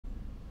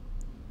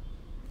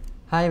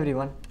Hi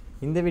everyone.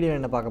 In this video, we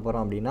will talk about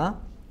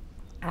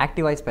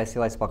active voice, passive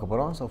voice.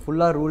 So,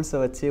 full rules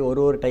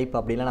ஒரு type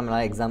அப்படினா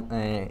நம்மளால exam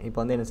இப்போ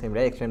வந்து என்ன செய்ய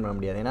முடியாது explain பண்ண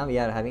முடியாது ஏனா we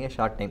are having a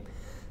short time.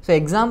 So,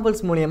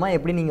 examples மூலமா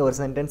எப்படி நீங்க ஒரு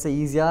sentence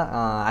ஈஸியா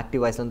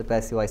active voice ல இருந்து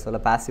passive voice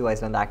இல்ல passive voice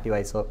ல இருந்து active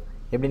voice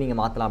எப்படி நீங்க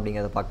மாத்தலாம்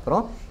அப்படிங்கறத பார்க்க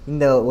போறோம்.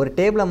 இந்த ஒரு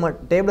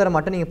டேபிளரை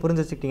மட்டும் நீங்க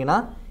புரிஞ்சு வச்சிட்டீங்கன்னா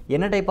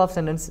என்ன டைப் ஆஃப்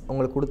சென்டென்ஸ்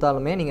உங்களுக்கு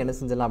கொடுத்தாலுமே நீங்க என்ன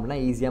செஞ்சலாம்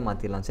அப்படினா ஈஸியா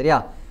மாத்திரலாம். சரியா?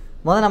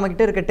 முதல்ல நம்ம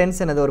கிட்ட இருக்க டென்ஸ்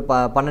என்னது ஒரு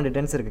 12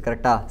 டென்ஸ் இருக்கு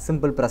கரெக்ட்டா?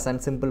 Simple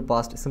present, simple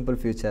past, simple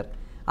future.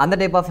 அந்த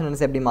டைப் ஆஃப்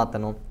சென்டென்ஸ் எப்படி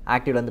மாத்தணும்?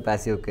 ஆக்டிவ்ல இருந்து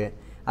பாசிவ்க்கு.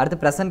 அடுத்து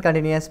present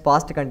continuous,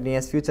 past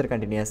continuous, future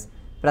continuous.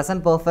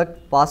 Present perfect,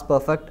 past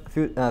perfect,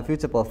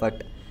 future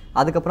perfect.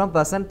 அதுக்கு அப்புறம்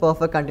present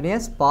perfect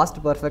continuous, past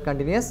perfect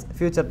continuous,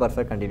 future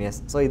perfect continuous.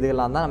 So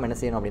இதெல்லாம் தான் நம்ம என்ன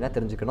செய்யணும் அப்படினா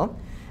தெரிஞ்சுக்கணும்.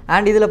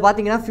 அண்ட் இதுல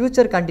பாத்தீங்கன்னா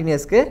ஃபியூச்சர்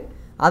கண்டினியூஸ்க்கு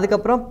அதுக்கு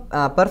அப்புறம்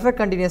பெர்ஃபெக்ட்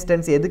கண்டினியூஸ்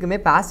டென்ஸ் எதுக்குமே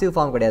பாசிவ்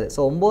ஃபார்ம் கிடையாது.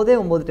 சோ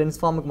 9 டென்ஸ்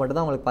ஃபார்முக்கு மட்டும்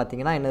தான் உங்களுக்கு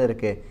பாத்தீங்கன்னா என்ன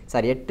இருக்கு?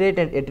 சாரி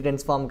 8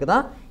 டென்ஸ் ஃபார்முக்கு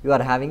தான் you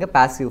are having a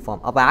passive form.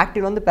 அப்ப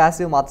ஆக்டிவ் வந்து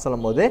பாசிவ் மாத்த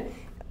சொல்லும்போது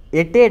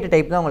 8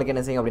 டைப் தான் உங்களுக்கு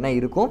என்ன செய்யும் அப்படினா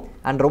இருக்கும்.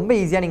 அண்ட் ரொம்ப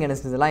ஈஸியா நீங்க என்ன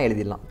செஞ்சலாம்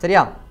எழுதிடலாம்.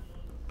 சரியா?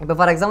 இப்போ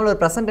ஃபார் எக்ஸாம்பிள்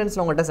ஒரு பிரசன்ட்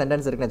டென்ஸ்ல உங்கள்ட்ட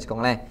சென்டென்ஸ் இருக்குன்னு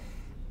வெச்சுக்கோங்களேன்.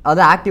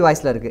 அது ஆக்டிவ்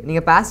வாய்ஸ்ல இருக்கு.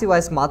 நீங்க பாசிவ்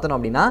வாய்ஸ்க்கு மாத்தணும்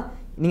அப்படினா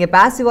நீங்க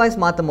பாசிவ்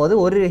வாய்ஸ் மாத்தும்போது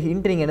ஒரு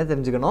ஹிண்ட் நீங்க என்ன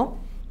தெரிஞ்சுக்கணும்?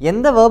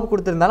 எந்த verb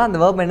கொடுத்திருந்தாலும் அந்த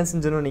verb என்ன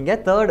செஞ்சணும்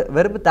நீங்க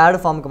verb third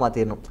ஃபார்முக்கு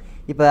மாத்திரணும்.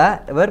 இப்போ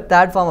verb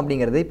third form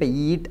அப்படிங்கிறது இப்போ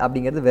eat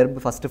அப்படிங்கிறது verb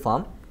first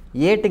form,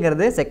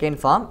 ate-ங்கிறது second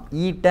form,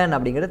 eaten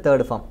அப்படிங்கிறது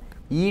third form.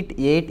 eat,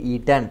 ate,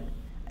 eaten,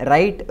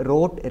 write,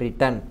 wrote,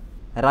 written,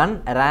 run,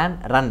 ran,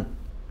 run.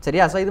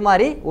 சரியா? ஸோ இது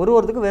மாதிரி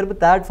ஒருத்துக்கு verb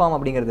third form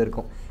அப்படிங்கிறது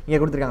இருக்கும். இங்கே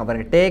கொடுத்துருக்காங்க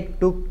பாருங்க, take,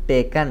 took,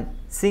 taken,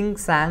 sing,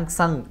 sang,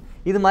 sung.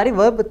 இது மாதிரி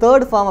verb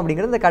third form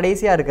அப்படிங்கிறது இந்த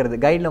கடைசியாக இருக்கிறது.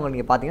 கைடில் உங்களுக்கு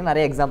நீங்கள் பார்த்தீங்கன்னா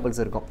நிறைய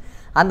எக்ஸாம்பிள்ஸ் இருக்கும்.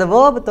 அந்த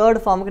verb third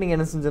ஃபார்முக்கு நீங்கள்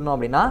என்ன செஞ்சிடணும்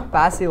அப்படின்னா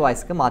பாசிவ்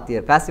வாய்ஸ்க்கு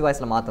பாசிவ்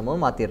வாய்ஸில் மாற்றும்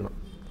போது மாற்றிடணும்.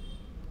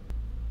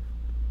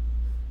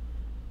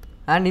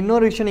 அண்ட்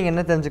இன்னொரு விஷயம் நீங்கள்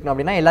என்ன தெரிஞ்சுக்கணும்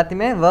அப்படின்னா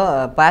எல்லாத்தையுமே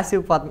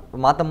பாசிவ்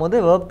மாற்றும் போது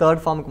verb third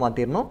ஃபார்முக்கு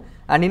மாற்றிடணும்.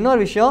 அண்ட் இன்னொரு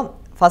விஷயம்,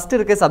 ஃபஸ்ட்டு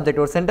இருக்க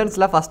சப்ஜெக்ட், ஒரு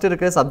சென்டென்ஸில் ஃபஸ்ட்டு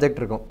இருக்கிற சப்ஜெக்ட்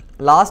இருக்கும்,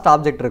 லாஸ்ட்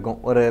ஆப்ஜெக்ட் இருக்கும்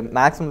ஒரு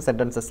மேக்ஸிமம்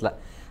சென்டென்சஸில்.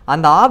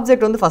 அந்த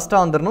ஆப்ஜெக்ட் வந்து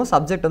ஃபஸ்ட்டாக வந்துடணும்,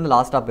 சப்ஜெக்ட் வந்து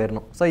லாஸ்ட்டாக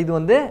போயிடணும். ஸோ இது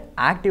வந்து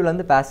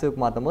ஆக்டிவ்லேருந்து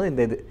பாசிவ்க்கு மாற்றும் போது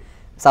இந்த இது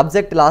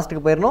சப்ஜெக்ட்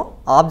லாஸ்ட்டுக்கு போயிடணும்,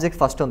 ஆப்ஜெக்ட்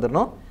ஃபஸ்ட்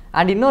வந்துடணும்.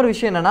 அண்ட் இன்னொரு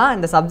விஷயம் என்னென்னா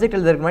இந்த சப்ஜெக்ட்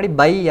எழுதுறதுக்கு முன்னாடி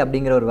பை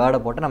அப்படிங்கிற ஒரு வேர்டை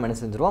போட்டு நம்ம என்ன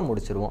செஞ்சுருவோம்,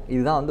 முடிச்சிருவோம்.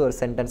 இதுதான் வந்து ஒரு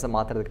சென்டென்ஸை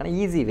மாற்றுறதுக்கான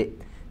ஈஸி வே.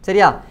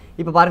 சரியா?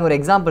 இப்போ பாருங்கள் ஒரு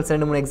எக்ஸாம்பிள்ஸ்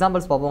 2-3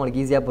 எக்ஸாம்பிள்ஸ் பார்ப்போம், உங்களுக்கு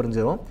ஈஸியாக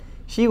புரிஞ்சிடும்.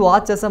 ஷீ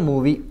வாட்சஸ் அ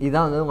மூவி,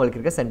 இதுதான் வந்து உங்களுக்கு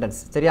இருக்க சென்டென்ஸ்.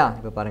 சரியா?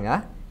 இப்போ பாருங்கள்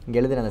இங்கே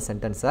எழுதுகிற அந்த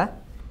சென்டென்ஸை,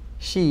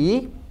 ஷீ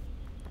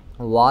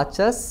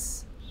வாட்சஸ்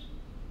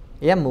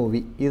எ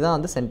மூவி, இதுதான்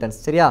வந்து சென்டென்ஸ்.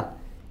 சரியா?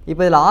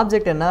 இப்போ இதில்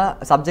ஆப்ஜெக்ட் என்ன,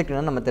 சப்ஜெக்ட்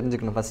என்ன நம்ம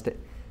தெரிஞ்சுக்கணும். ஃபஸ்ட்டு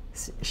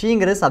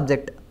ஷீங்கிறது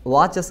சப்ஜெக்ட்,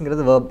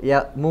 வாட்சஸ்ங்கிறது வேர்ப், எ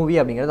மூவி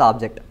அப்படிங்கிறது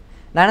ஆப்ஜெக்ட்.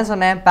 நான் என்ன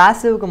சொன்னேன்,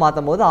 பாசிவ்க்கு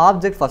மாற்றும் போது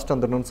ஆப்ஜெக்ட் ஃபஸ்ட்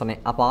வந்துடணும்னு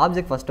சொன்னேன். அப்போ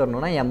ஆப்ஜெக்ட் ஃபஸ்ட்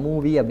வரணும்னா எ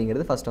மூவி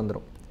அப்படிங்கிறது ஃபஸ்ட்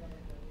வந்துடும்.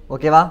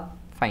 ஓகேவா?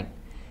 ஃபைன்.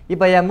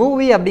 இப்போ எ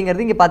மூவி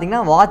அப்படிங்கிறது இங்கே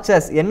பார்த்தீங்கன்னா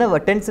வாட்சஸ் என்ன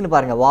டென்ஸ்னு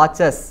பாருங்கள்,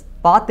 வாட்சஸ்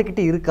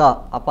பார்த்துக்கிட்டு இருக்கா,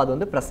 அப்போ அது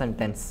வந்து ப்ரெசன்ட்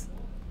டென்ஸ்.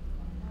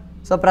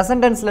 ஸோ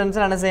ப்ரெசன்ட் டென்ஸில்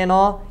இருந்துச்சு என்ன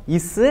செய்யணும்,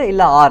 இஸ்ஸு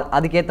இல்லை ஆர்,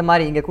 அதுக்கேற்ற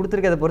மாதிரி இங்கே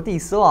கொடுத்துருக்கிறத பொறுத்து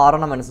இஸ்ஸோ ஆரோ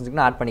நம்ம என்ன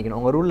செஞ்சுக்கணும், ஆட் பண்ணிக்கணும்.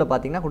 உங்கள் ரூலில்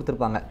பார்த்தீங்கன்னா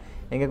கொடுத்துருப்பாங்க,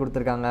 எங்கே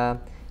கொடுத்துருக்காங்க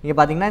இங்கே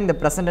பார்த்தீங்கன்னா இந்த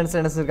ப்ரெசன்ட்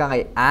டென்ஸில் என்ன செஞ்சுருக்காங்க,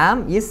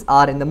 ஆம், இஸ்,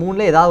 ஆர், இந்த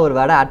மூணில் ஏதாவது ஒரு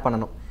வேர்டை ஆட்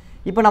பண்ணணும்.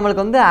 இப்போ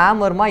நம்மளுக்கு வந்து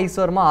ஆம் வருமா, இஸ்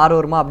வருமா, ஆர்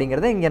வருமா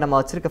அப்படிங்கிறத இங்கே நம்ம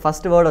வச்சிருக்க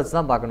ஃபஸ்ட் வேர்டு வச்சு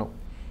தான் பார்க்கணும்.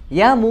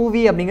 ஏன்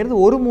மூவி அப்படிங்கிறது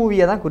ஒரு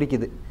மூவியை தான்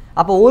குறிக்குது.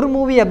 அப்போ ஒரு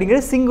மூவி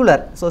அப்படிங்கிறது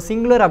சிங்குலர். ஸோ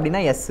சிங்குலர் அப்படின்னா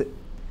எஸ்,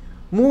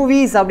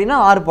 மூவிஸ் அப்படின்னா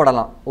ஆர்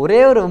போடலாம், ஒரே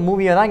ஒரு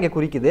மூவியை தான் இங்கே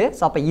குறிக்குது.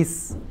 ஸோ அப்போ இஸ்.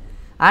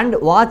 அண்ட்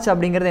வாட்ச்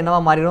அப்படிங்கிறது என்னவா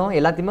மாறிடும்,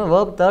 எல்லாத்தையுமே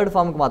வேர்ப் தேர்ட்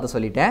ஃபார்முக்கு மாற்ற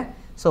சொல்லிட்டேன்.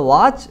 ஸோ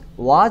வாட்ச்,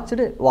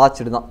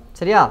 வாட்ச்டு தான்.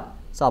 சரியா?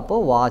 ஸோ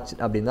அப்போது வாட்ச்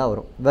அப்படின்னு தான்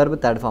வரும், வேர்பு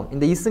தேர்ட் ஃபார்ம்.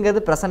 இந்த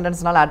இஸ்ங்கிறது ப்ரெசன்ட்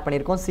டென்ஸ்னால ஆட்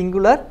பண்ணியிருக்கோம்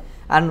சிங்குலர்,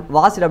 அண்ட்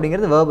வாட்ச்டு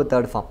அப்படிங்கிறது வேர்பு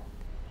தேர்ட் ஃபார்ம்.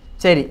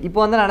 சரி, இப்போ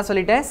வந்து நான் என்ன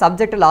சொல்லிட்டேன்,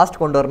 சப்ஜெக்ட்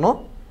லாஸ்ட் கொண்டு வரணும்.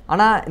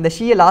 ஆனால் இந்த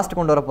ஷீயை லாஸ்ட்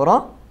கொண்டு வர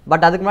போகிறோம்.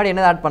 பட் அதுக்கு முன்னாடி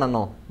என்ன ஆட்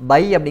பண்ணணும்,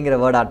 பை அப்படிங்கிற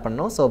வேர்டு ஆட்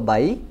பண்ணணும். So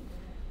by.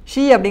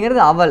 ஷீ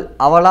அப்படிங்கிறது அவள்,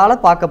 அவளால்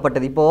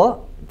பார்க்கப்பட்டது. இப்போது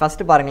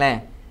ஃபஸ்ட்டு பாருங்களேன்,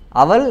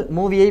 அவள்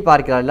மூவியை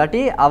பார்க்கிறாள்,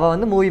 இல்லாட்டி அவள்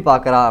வந்து மூவி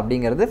பார்க்குறா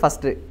அப்படிங்கிறது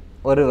ஃபஸ்ட்டு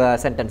ஒரு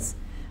சென்டென்ஸ்.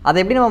 அதை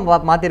எப்படி நம்ம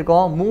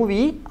மாற்றிருக்கோம்,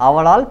 மூவி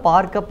அவளால்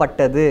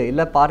பார்க்கப்பட்டது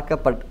இல்லை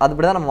அது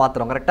இப்படி தான் நம்ம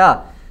மாற்றுறோம். கரெக்டாக?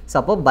 ஸோ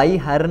அப்போ பை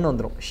ஹர்ன்னு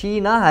வந்துடும்,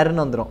 ஷீனா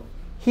ஹர்ன்னு வந்துடும்,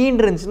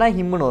 ஹீன் இருந்துச்சுன்னா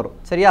ஹிம்னு வரும்.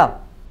 சரியா?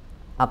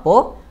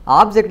 அப்போது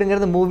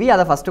ஆப்ஜெக்ட்டுங்கிறது மூவி,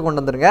 அதை ஃபஸ்ட்டு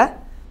கொண்டு வந்துருங்க.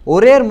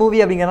 ஒரே ஒரு மூவி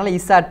அப்படிங்கிறனால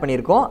இஸ் ஆட்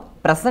பண்ணியிருக்கோம்,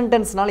 ப்ரெசன்ட்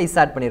டென்ஸ்னால இஸ்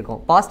ஆட் பண்ணியிருக்கோம்.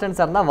 பாஸ்ட்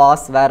டென்ஸாக இருந்தால்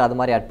வாஸ், வேர், அது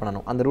மாதிரி ஆட்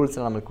பண்ணணும். அந்த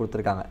ரூல்ஸில் நம்மளுக்கு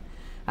கொடுத்துருக்காங்க.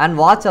 அண்ட்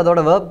வாட்ச்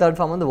அதோட வேர்ப் தேர்ட்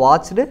ஃபார்ம் வந்து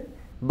வாட்ச்டு,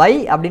 பை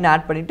அப்படின்னு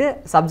ஆட் பண்ணிவிட்டு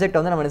சப்ஜெக்ட்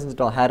வந்து நம்ம என்ன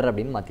செஞ்சிட்டோம், ஹர்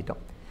அப்படின்னு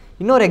மாற்றிட்டோம்.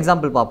 இன்னொரு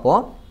எக்ஸாம்பிள்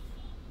பார்ப்போம்,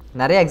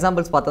 நிறைய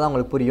எக்ஸாம்பிள்ஸ் பார்த்தா தான்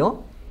உங்களுக்கு புரியும்.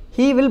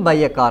 He will buy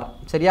a car.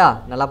 சரியா?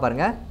 நல்லா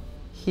பாருங்கள்,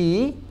 he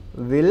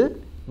will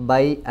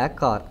buy a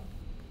car.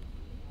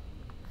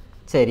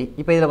 சரி,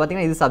 இப்போ இதில்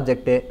பார்த்தீங்கன்னா இது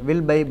subject,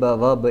 will buy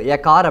verb, a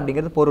car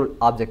அப்படிங்கிறது பொருள்,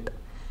 ஆப்ஜெக்ட்.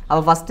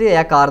 அப்போ ஃபஸ்ட்டு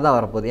எ கார் தான்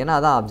வரப்போகுது, ஏன்னா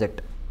அதான் ஆப்ஜெக்ட்,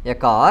 எ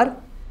கார்.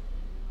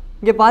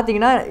 இங்கே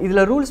பார்த்தீங்கன்னா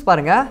இதில் ரூல்ஸ்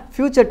பாருங்கள்,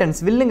 future tense,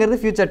 வில்லுங்கிறது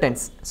future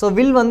tense. So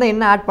will வந்து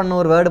என்ன ஆட் பண்ணணும்,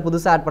 ஒரு வேர்டு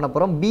புதுசாக ஆட் பண்ண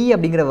போகிறோம், பி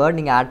அப்படிங்கிற வேர்டு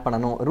நீங்கள் ஆட்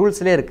பண்ணணும்.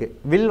 ரூல்ஸ்லேயே இருக்குது,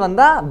 வில்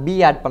வந்தால் பி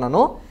ஆட்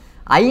பண்ணணும்,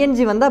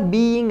 ஐஎன்ஜி வந்தால்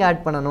பீயிங்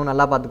ஆட் பண்ணணும்.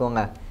 நல்லா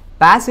பார்த்துக்கோங்க.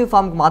 பாசிவ்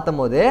ஃபார்முக்கு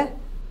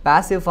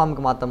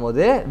மாற்றும்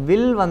போது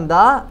வில்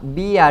வந்தால்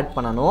பி ஆட்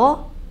பண்ணணும்,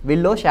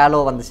 வில்லோ ஷாலோ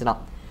வந்துச்சுன்னா.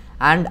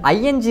 அண்ட்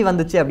ஐஎன்ஜி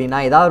வந்துச்சு அப்படின்னா,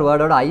 ஏதாவது ஒரு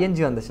வேர்டோட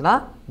ஐஎன்ஜி வந்துச்சுன்னா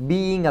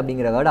பீயிங்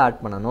அப்படிங்கிற வேர்டு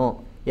ஆட் பண்ணணும்.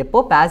 எப்போ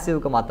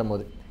பாசிவ்க்கு மாற்றும்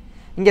போது.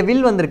 இங்கே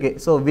வில் வந்திருக்கு,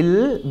 ஸோ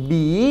வில்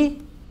பி.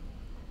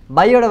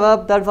 பையோட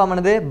வேர்ப் தேர்ட் ஃபார்ம்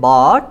என்னது?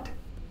 பாட்.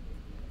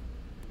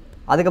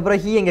 அதுக்கப்புறம்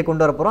ஹீ இங்கே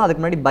கொண்டு வர போகிறோம்.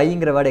 அதுக்கு முன்னாடி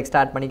பைங்கிற வேர்டு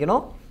எக்ஸ்ட்ரா ஆட்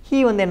பண்ணிக்கணும். ஹீ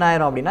வந்து என்ன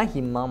ஆயிரும் அப்படின்னா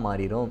ஹிம்மா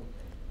மாறிடும்.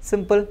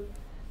 சிம்பிள்,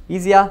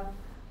 ஈஸியா.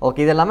 ஓகே,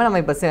 இது எல்லாமே நம்ம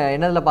இப்போ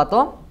என்னதில்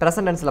பார்த்தோம்?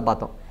 ப்ரெசன்ட் டென்ஸில்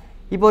பார்த்தோம்.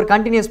 இப்போ ஒரு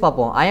கண்டினியூஸ்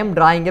பார்ப்போம். I am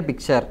drawing a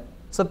picture.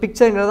 So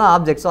பிக்சருங்கிறது தான்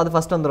ஆப்ஜெக்ட், ஸோ அது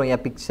ஃபஸ்ட் வந்துடும். எ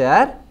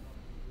பிக்சர்.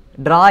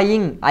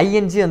 டிராயிங்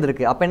ஐஎன்ஜி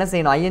வந்திருக்கு, அப்போ என்ன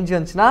செய்யணும்? ஐஎன்ஜி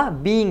வந்துச்சுன்னா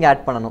பீயிங்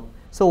ஆட் பண்ணணும்.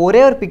 ஸோ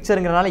ஒரே ஒரு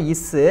பிக்சருங்கிறனால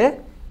இஸ்ஸு,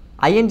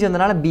 ஐஎன்ஜி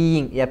வந்தனால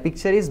being. A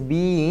picture is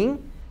being.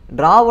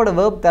 ட்ராவோட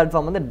verb third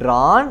form வந்து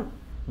ட்ரான்.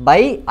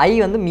 பை ஐ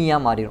வந்து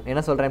மீயாக மாறிடும்.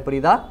 என்ன சொல்கிறேன்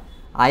புரியுதா?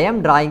 I am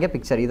drawing a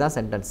picture, இதுதான்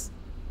சென்டென்ஸ்.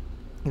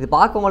 இது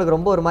பார்க்க உங்களுக்கு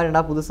ரொம்ப ஒரு மாதிரி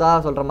என்ன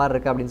புதுசாக சொல்கிற மாதிரி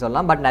இருக்குது அப்படின்னு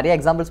சொல்லலாம். பட் நிறைய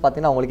எக்ஸாம்பிள்ஸ்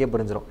பார்த்தீங்கன்னா உங்களுக்கே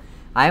புரிஞ்சிடும்.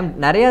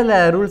 நிறைய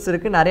ரூல்ஸ்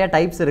இருக்குது, நிறைய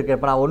டைப்ஸ் இருக்குது.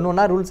 இப்போ நான்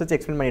ஒன்றா ரூல்ஸ் வச்சு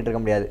எக்ஸ்பிளைன் பண்ணிட்டு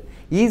இருக்க முடியாது.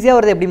 ஈஸியாக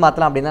வருது எப்படி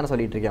மாற்றலாம் அப்படின்னு தான் நான்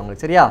சொல்லிட்டு இருக்கேன்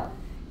உங்களுக்கு. சரியா?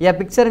 எ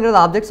பிக்சருங்கிறது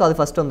ஆப்ஜெக்ட், ஸோ அது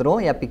ஃபஸ்ட்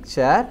வந்துடும். எ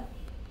பிக்சர்.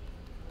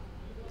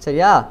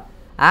 சரியா?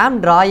 ஆம்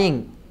டிராயிங்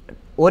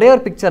ஒரே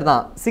ஒரு பிக்சர்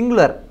தான்,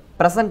 singular,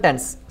 present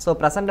tense. So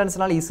present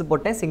டென்ஸ்னால is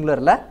போட்டேன்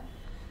சிங்குலரில்.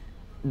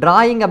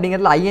 டிராயிங்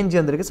அப்படிங்கிறதுல ஐஎன்ஜி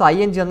வந்திருக்கு, ஸோ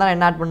ஐஎன்ஜி வந்தால்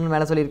என்ன ஆட் பண்ணணும்னு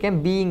மேலே சொல்லியிருக்கேன்?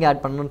 பீயிங்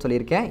ஆட் பண்ணணும்னு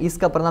சொல்லியிருக்கேன்.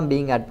 இஸ்க்கு அப்புறம் தான்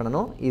பீயிங் ஆட்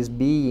பண்ணணும். Is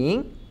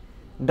being.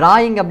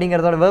 டிராயிங்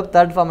அப்படிங்கிறதோட வேர்ப்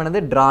தேர்ட் ஃபார்ம்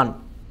என்னது? ட்ரான்.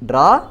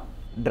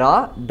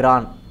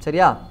 ட்ரான்.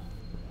 சரியா?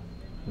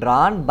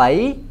 ட்ரான் பை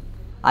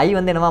ஐ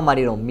வந்து என்னவா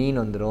மாறிடும்?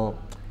 மீன் வந்துடும்.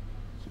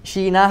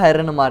 ஷீனா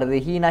ஹெர்னு மாறுது,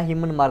 ஹீனா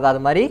ஹிம்னு மாறுது,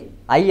 அது மாதிரி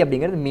ஐ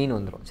அப்படிங்கிறது மீன்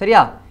வந்துடும்.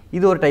 சரியா?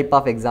 இது ஒரு டைப்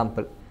ஆஃப்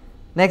எக்ஸாம்பிள்.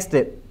 நெக்ஸ்ட்டு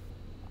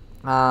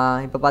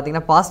இப்போ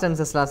பார்த்தீங்கன்னா பாஸ்ட்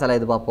டென்சஸ்லாம் சில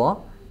இது பார்ப்போம்.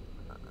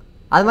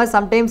 அது மாதிரி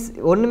சம்டைம்ஸ்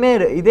ஒன்றுமே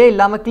இதே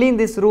இல்லாமல் க்ளீன்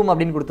திஸ் ரூம்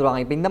அப்படின்னு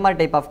கொடுத்துருவாங்க. இப்போ இந்த மாதிரி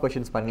டைப் ஆஃப்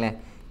கொஷின்ஸ் பாருங்களேன்.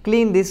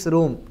 க்ளீன் திஸ்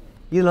ரூம்,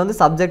 இதில் வந்து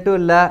சப்ஜெக்டும்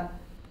இல்லை.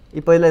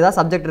 இப்போ இதில் எதாவது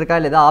சப்ஜெக்ட் இருக்கா,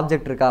 இல்லை எதாவது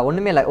ஆப்ஜெக்ட் இருக்கா?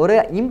 ஒன்றுமே இல்லை. ஒரு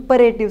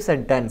இம்பரேட்டிவ்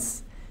சென்டென்ஸ்.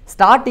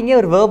 ஸ்டார்டிங்கே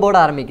ஒரு வேர்போடு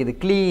ஆரம்பிக்குது.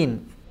 Clean,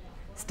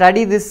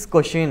 study this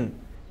question,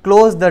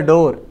 close the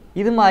door.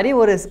 இது மாதிரி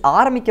ஒரு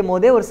ஆரம்பிக்கும்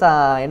போதே ஒரு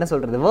என்ன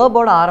சொல்கிறது,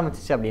 வேர்போடு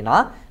ஆரம்பிச்சிச்சு அப்படின்னா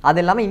அது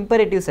எல்லாமே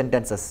இம்பரேட்டிவ்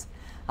சென்டென்சஸ்.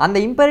 அந்த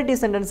இம்பரேட்டிவ்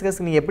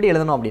சென்டென்ஸஸ்க்கு நீங்கள் எப்படி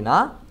எழுதணும் அப்படின்னா,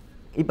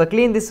 இப்போ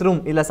க்ளீன் திஸ் ரூம்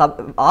இல்லை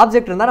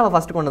ஆப்ஜெக்ட் இருந்தால் நம்ம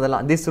ஃபஸ்ட்டு கொண்டு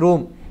வந்துடலாம். This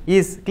room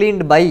is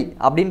cleaned by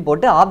அப்படின்னு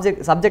போட்டு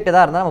சப்ஜெக்ட்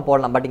எதாவது இருந்தால் நம்ம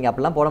போடலாம். பட் இங்கே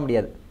அப்படிலாம் போட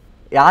முடியாது,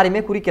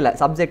 யாரையுமே குறிக்கலை,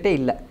 சப்ஜெக்டே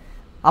இல்லை.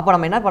 அப்போ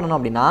நம்ம என்ன பண்ணணும்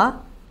அப்படின்னா,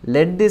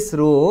 லெட் திஸ்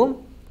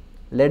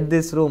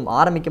ரூம்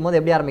ஆரம்பிக்கும் போது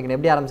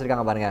எப்படி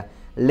ஆரம்பிச்சிருக்காங்க பாருங்கள்.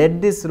 Let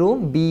this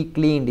room B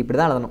cleaned, இப்படி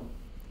தான் எழுதணும்.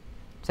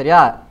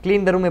 சரியா?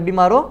 க்ளீன் த ரூம் எப்படி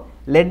மாறும்?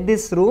 Let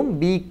this room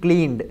B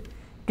cleaned.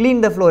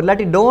 Clean the floor,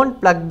 இல்லாட்டி டோன்ட்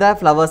ப்ளக் த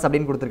ஃப்ளவர்ஸ்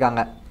அப்படின்னு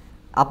கொடுத்துருக்காங்க.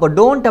 அப்போ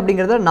டோன்ட்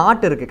அப்படிங்கிறது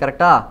நாட் இருக்குது,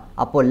 கரெக்டாக?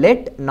 அப்போது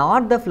let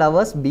not the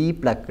flowers B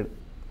ப்ளக்டு.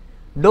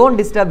 Don't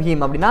disturb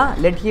heme அப்படின்னா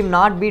let heme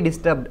not be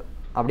disturbed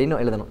அப்படின்னு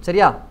எழுதணும்.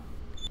 சரியா?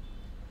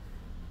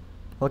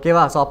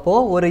 ஓகேவா? ஸோ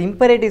அப்போது ஒரு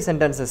imperative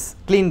sentences,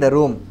 clean the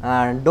room,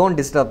 don't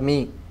disturb me,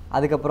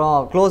 அதுக்கப்புறம்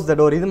க்ளோஸ் த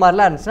டோர், இது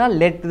மாதிரிலாம் இருந்துச்சுன்னா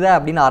லெட் த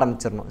அப்படின்னு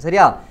ஆரம்பிச்சிடணும்.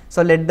 சரியா?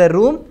 So let the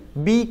room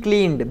B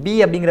cleaned, B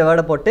அப்படிங்கிற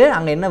வேர்டை போட்டு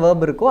அங்கே என்ன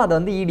வேர்ப் இருக்கோ அதை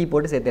வந்து இடி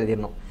போட்டு சேர்த்து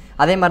எழுதிடணும்.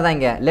 அதே மாதிரி தான்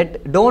இங்கே லெட்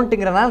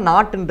டோன்ட்டுங்கிறனால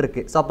நாட்டுன்னு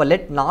இருக்குது. ஸோ அப்போ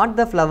let not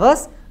the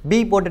flowers B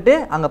போட்டுட்டு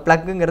அங்கே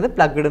ப்ளக்குங்கிறது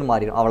ப்ளக்குன்னு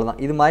மாறிடும். அவ்வளோதான்.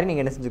 இது மாதிரி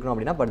நீங்கள் என்ன செஞ்சுக்கணும்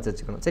அப்படின்னா படித்து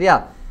வச்சுக்கணும். சரியா?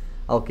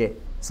 Okay,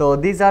 so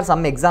these are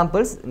some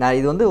examples. நான்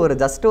இது வந்து ஒரு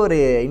ஜஸ்ட் ஒரு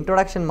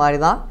இன்ட்ரோடக்ஷன் மாதிரி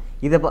தான்.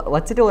 இதை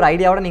வச்சுட்டு ஒரு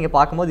ஐடியாவோட நீங்கள்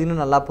பார்க்கும்போது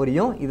இன்னும் நல்லா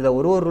புரியும். இதில்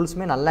ஒரு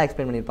ரூல்ஸுமே நல்லா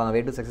எக்ஸ்பிளைன் பண்ணியிருப்பாங்க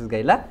வே டு சக்ஸஸ்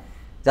கைடில்.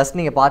 ஜஸ்ட்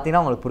நீங்கள்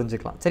பார்த்தீங்கன்னா உங்களுக்கு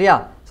புரிஞ்சுக்கலாம். சரியா?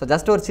 ஸோ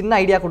ஜஸ்ட் ஒரு சின்ன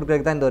ஐடியா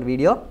கொடுக்குறதுக்கு தான் இந்த ஒரு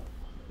video.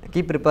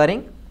 Keep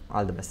preparing.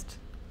 All the best.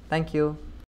 Thank you.